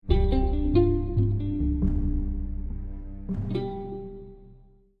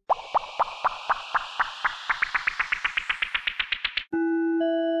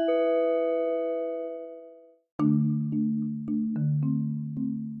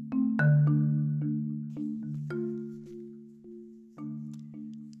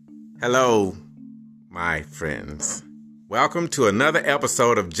Hello, my friends. Welcome to another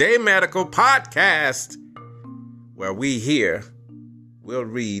episode of J Medical Podcast, where we'll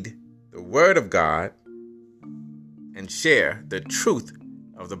read the Word of God and share the truth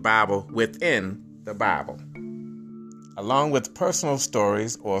of the Bible within the Bible, along with personal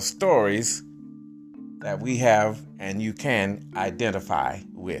stories or stories that we have and you can identify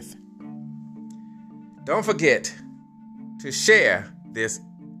with. Don't forget to share this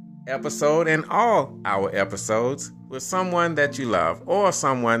episode and all our episodes with someone that you love or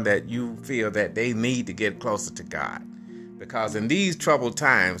someone that you feel that they need to get closer to God. Because in these troubled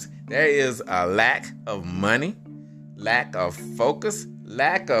times, there is a lack of money, lack of focus,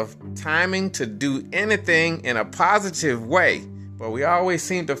 lack of timing to do anything in a positive way. But we always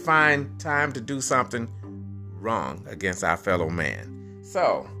seem to find time to do something wrong against our fellow man.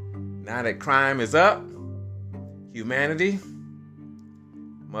 So, now that crime is up, humanity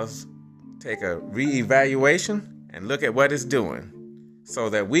must take a reevaluation and look at what it's doing so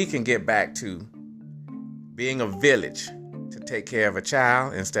that we can get back to being a village to take care of a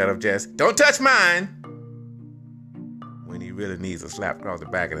child instead of just, don't touch mine, when he really needs a slap across the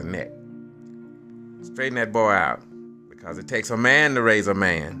back of the neck. Straighten that boy out, because it takes a man to raise a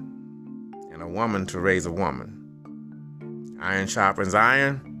man and a woman to raise a woman. Iron sharpens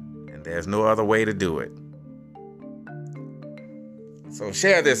iron, and there's no other way to do it. So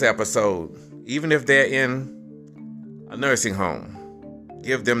share this episode, even if they're in a nursing home.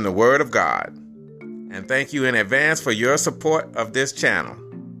 Give them the Word of God. And thank you in advance for your support of this channel.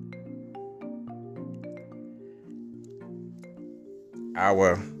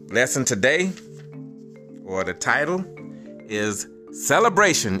 Our lesson today, or the title, is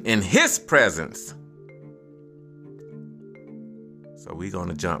Celebration in His Presence. So we're going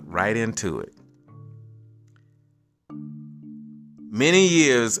to jump right into it. Many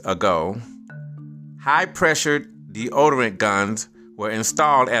years ago, high-pressured deodorant guns were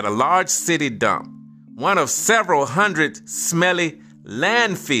installed at a large city dump, one of several hundred smelly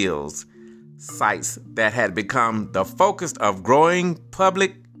landfills sites that had become the focus of growing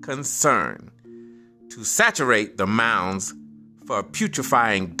public concern. To saturate the mounds for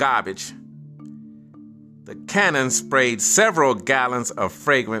putrefying garbage, the cannon sprayed several gallons of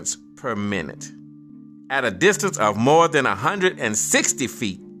fragrance per minute at a distance of more than 160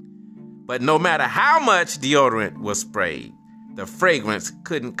 feet. But no matter how much deodorant was sprayed, the fragrance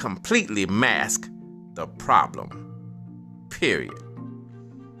couldn't completely mask the problem. Period.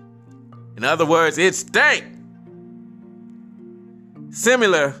 In other words, it stank.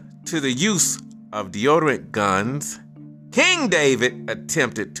 Similar to the use of deodorant guns, King David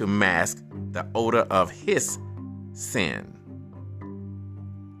attempted to mask the odor of his sin.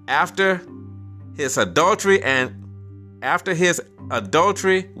 After his adultery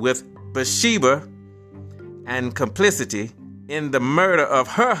with Bathsheba and complicity in the murder of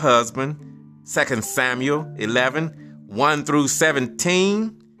her husband, 2 Samuel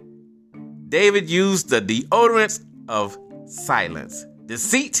 11:1-17, David used the deodorants of silence,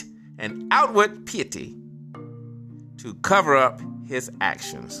 deceit, and outward piety to cover up his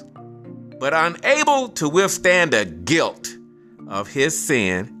actions. But unable to withstand the guilt of his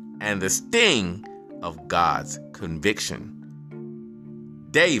sin and the sting of God's conviction,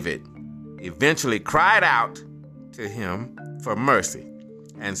 David eventually cried out to him for mercy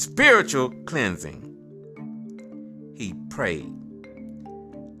and spiritual cleansing. He prayed,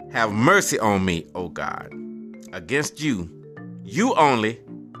 "Have mercy on me, O God. Against you only,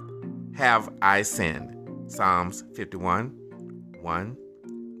 have I sinned." Psalms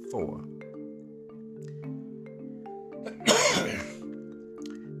 51:1-4.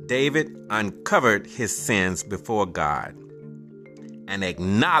 David uncovered his sins before God and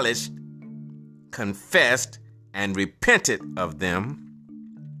acknowledged, confessed, and repented of them.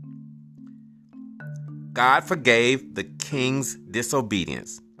 God forgave the king's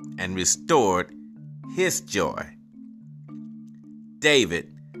disobedience and restored his joy.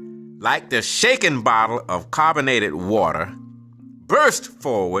 David, like the shaken bottle of carbonated water, burst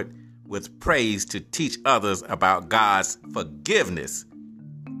forward with praise to teach others about God's forgiveness.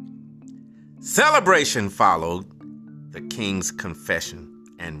 Celebration followed the king's confession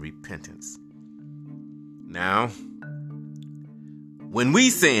and repentance. Now, when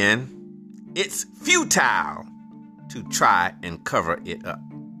we sin, it's futile to try and cover it up,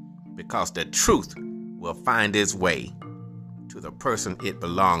 because the truth will find its way to the person it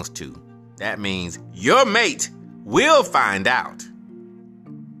belongs to. That means your mate will find out.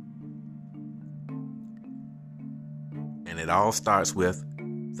 And it all starts with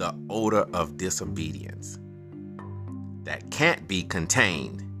the odor of disobedience that can't be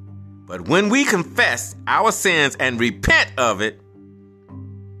contained But when we confess our sins and repent of it,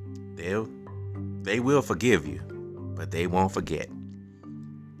 they will forgive you, but they won't forget.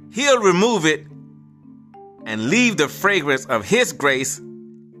 He'll remove it and leave the fragrance of His grace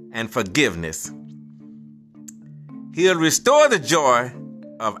and forgiveness. He'll restore the joy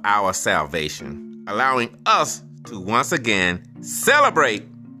of our salvation, allowing us to once again celebrate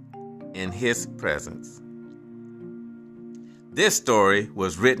in His presence. This story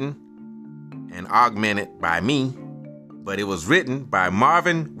was written and augmented by me, but it was written by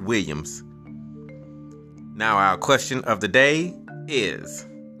Marvin Williams. Now our question of the day is,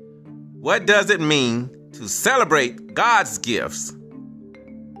 what does it mean to celebrate God's gifts?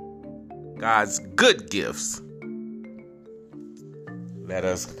 God's good gifts. Let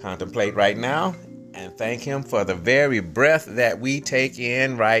us contemplate right now and thank Him for the very breath that we take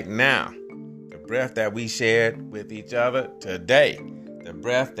in right now. The breath that we shared with each other today. The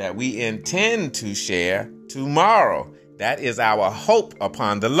breath that we intend to share tomorrow. That is our hope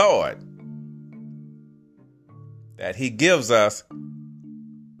upon the Lord, that He gives us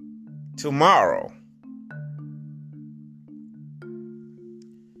tomorrow.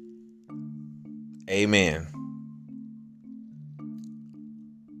 Amen.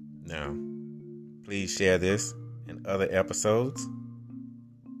 Now, please share this and other episodes.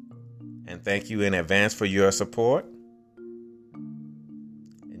 And thank you in advance for your support.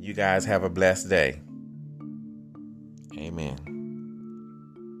 And you guys have a blessed day. Amen.